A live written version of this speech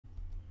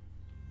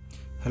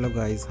Hello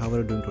guys, how are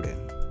you doing today?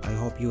 I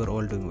hope you are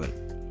all doing well.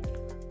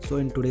 So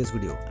in today's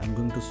video, I'm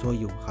going to show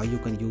you how you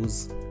can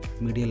use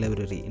media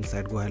library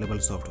inside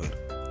Gohighlevel software.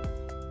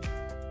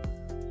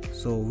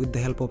 So with the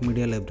help of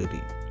media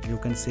library, you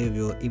can save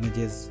your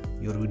images,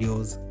 your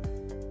videos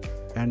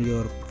and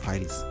your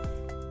files.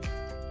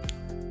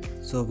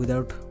 So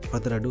without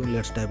further ado,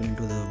 let's dive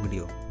into the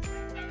video.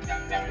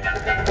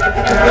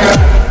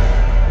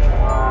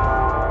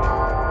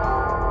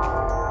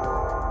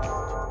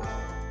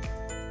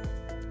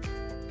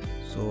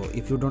 So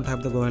if you don't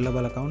have the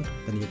Gohighlevel account,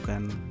 then you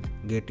can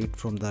get it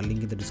from the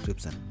link in the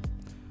description.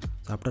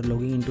 So after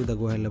logging into the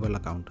Gohighlevel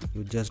account,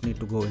 you just need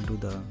to go into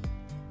the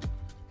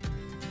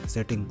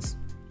settings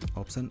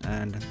option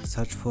and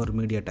search for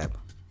media tab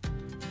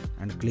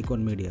and click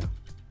on media,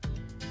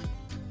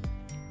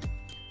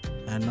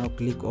 and now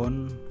click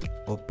on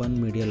open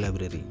media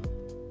library.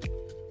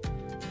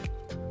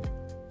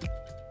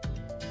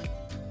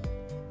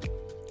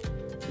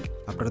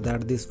 After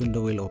that, this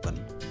window will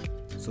open.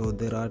 So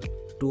there are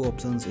two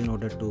options in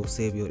order to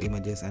save your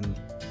images and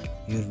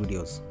your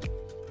videos.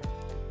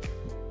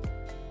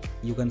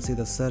 You can see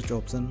the search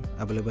option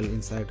available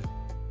inside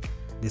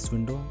this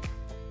window.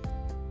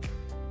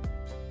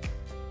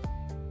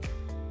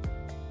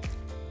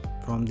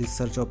 From this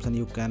search option,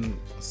 you can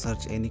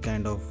search any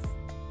kind of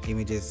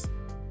images,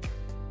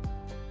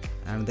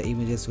 and the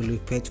images will be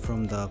fetched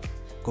from the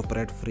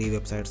copyright free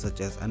websites such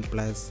as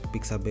Unsplash,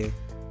 Pixabay.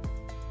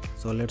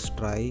 So let's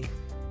try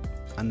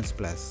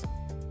Unsplash.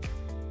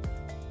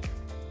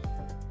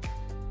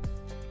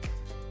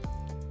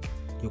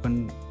 You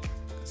can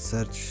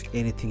search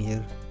anything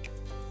here,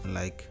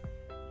 like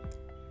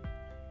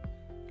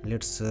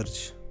let's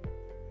search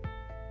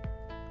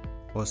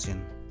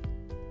ocean.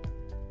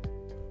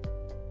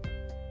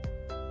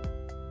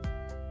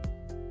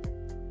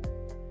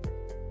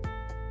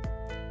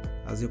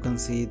 As you can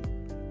see,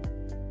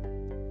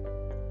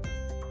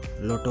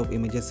 lot of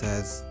images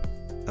has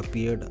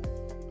appeared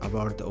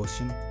about the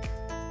ocean.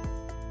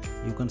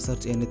 You can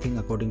search anything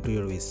according to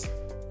your wish.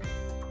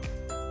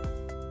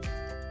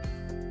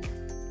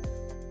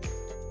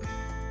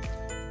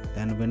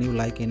 And when you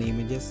like any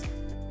images,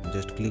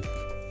 just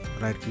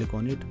right click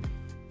on it.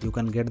 You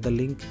can get the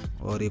link,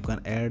 or you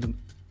can add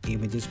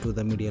images to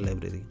the media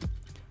library.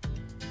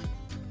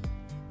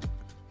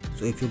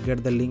 So if you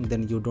get the link,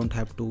 then you don't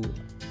have to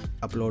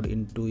upload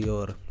into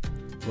your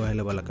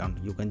Gohighlevel account.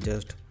 You can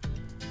just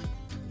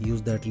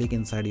use that link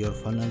inside your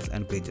funnels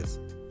and pages,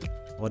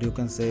 or you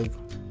can save,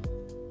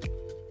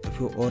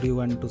 or you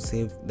want to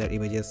save the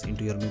images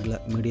into your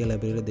media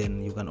library,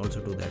 then you can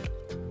also do that.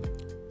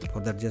 For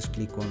that, just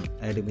click on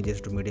add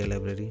images to media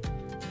library,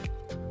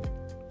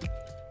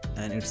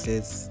 and it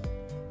says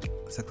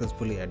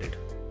successfully added.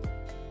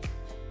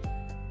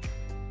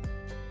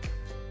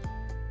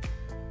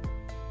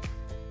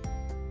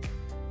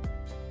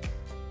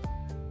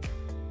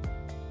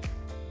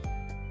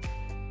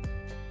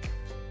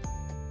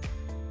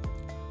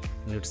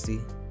 Let's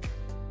see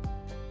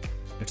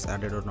it's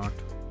added or not.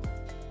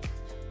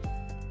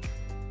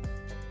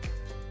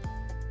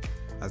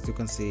 As you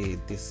can see,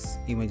 this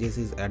images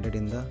is added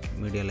in the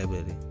media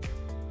library.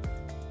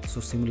 So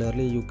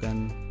similarly, you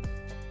can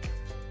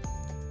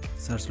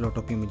search lot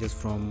of images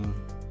from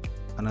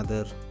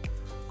another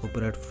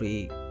copyright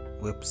free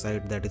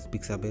website, that is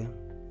Pixabay.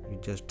 You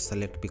just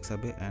select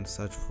Pixabay and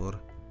search for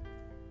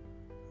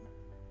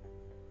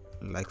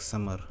like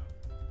summer.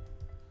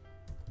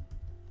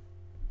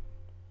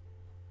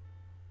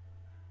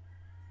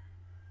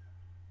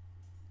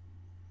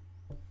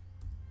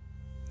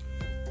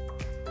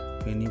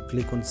 When you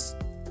click on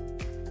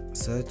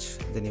search,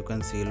 then you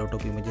can see a lot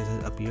of images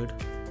has appeared.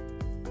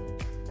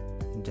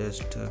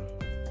 Just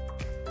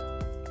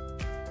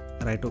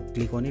right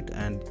click on it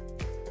and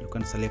you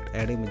can select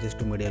add images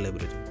to media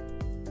library,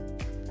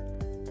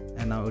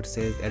 and now it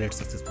says added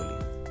successfully.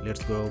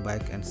 Let's go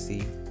back and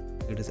see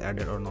it is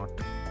added or not.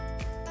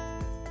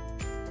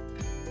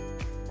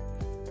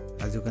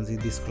 As you can see,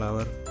 this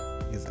flower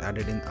is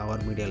added in our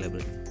media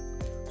library.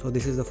 So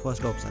this is the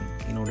first option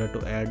in order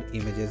to add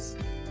images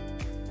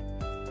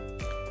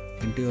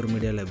into your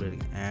media library.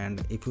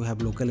 And if you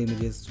have local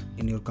images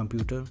in your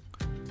computer,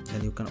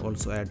 then you can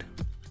also add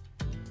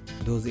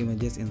those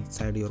images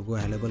inside your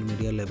Gohighlevel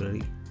media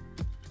library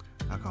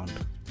account.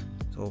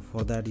 So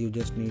for that, you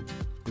just need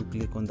to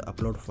click on the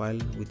upload file,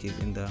 which is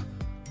in the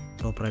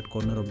top right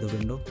corner of the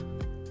window.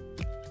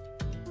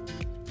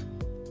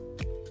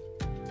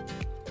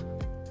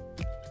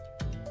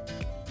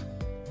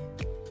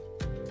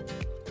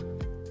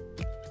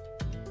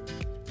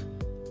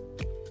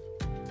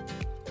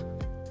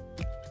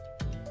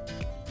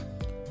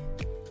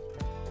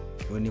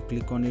 When you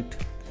click on it,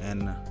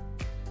 and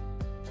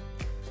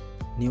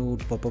new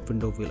pop-up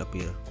window will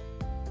appear.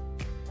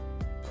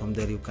 From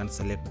there, you can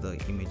select the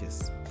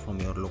images from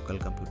your local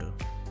computer.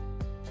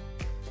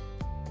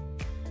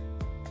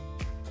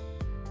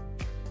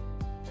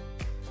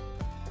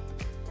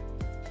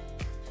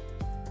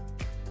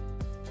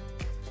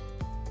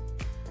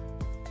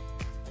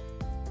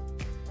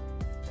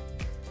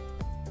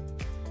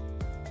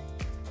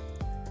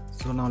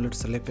 So now let's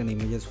select an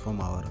images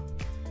from our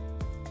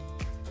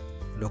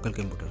local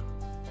computer.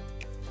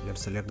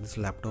 Let's select this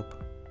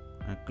laptop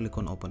and click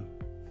on open.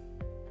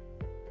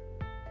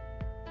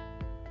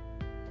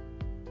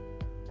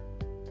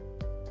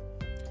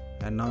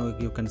 And now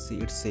you can see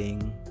it's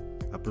saying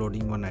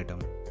uploading one item,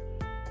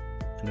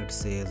 and it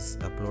says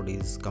upload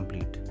is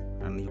complete,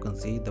 and you can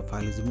see the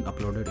file is been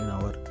uploaded in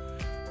our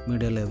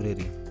media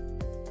library.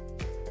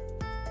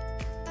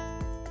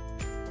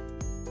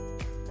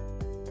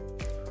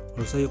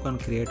 Also, you can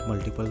create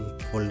multiple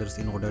folders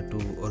in order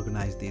to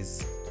organize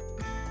these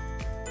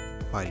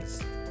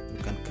files.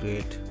 You can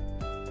create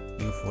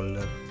new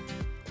folder.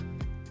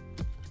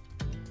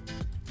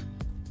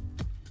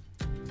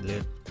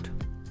 Let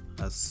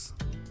us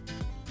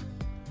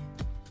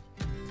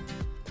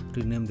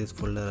rename this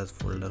folder as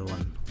folder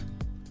 1.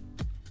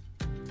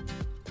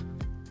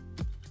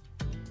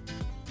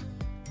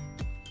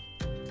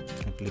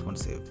 And click on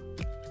save.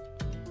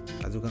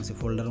 As you can see,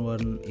 folder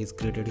 1 is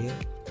created here.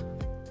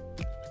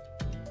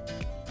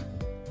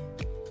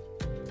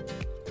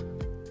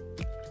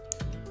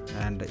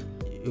 And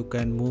you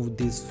can move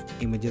these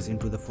images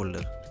into the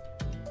folder.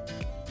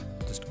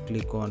 Just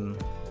click on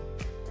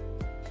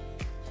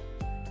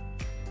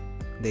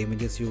the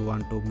images you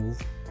want to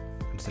move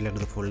and select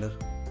the folder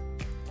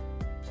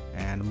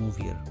and move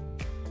here.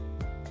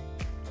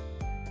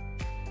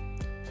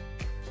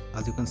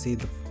 As you can see,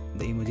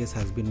 the images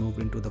has been moved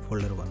into the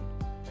folder 1.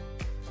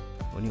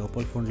 When you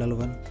open folder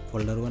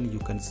 1, you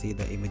can see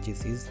the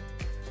images is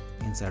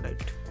inside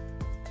it.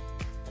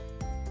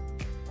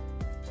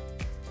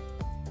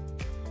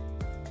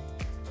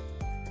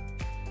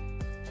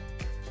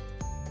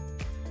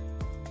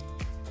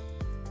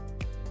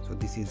 So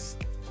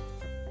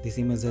this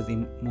image has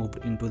been moved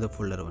into the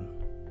folder 1.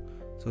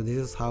 So this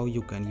is how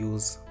you can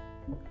use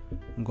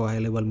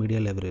Gohighlevel media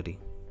library.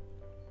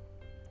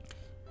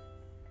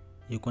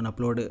 You can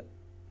upload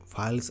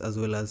files as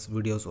well as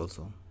videos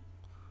also.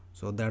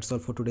 So that's all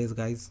for today's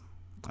guys.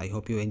 I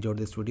hope you enjoyed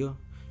this video.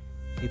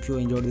 If you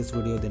enjoyed this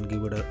video, then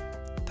give it a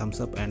thumbs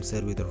up and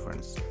share with your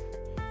friends.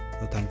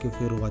 So thank you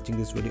for watching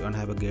this video and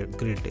have a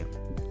great day.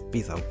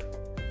 Peace out.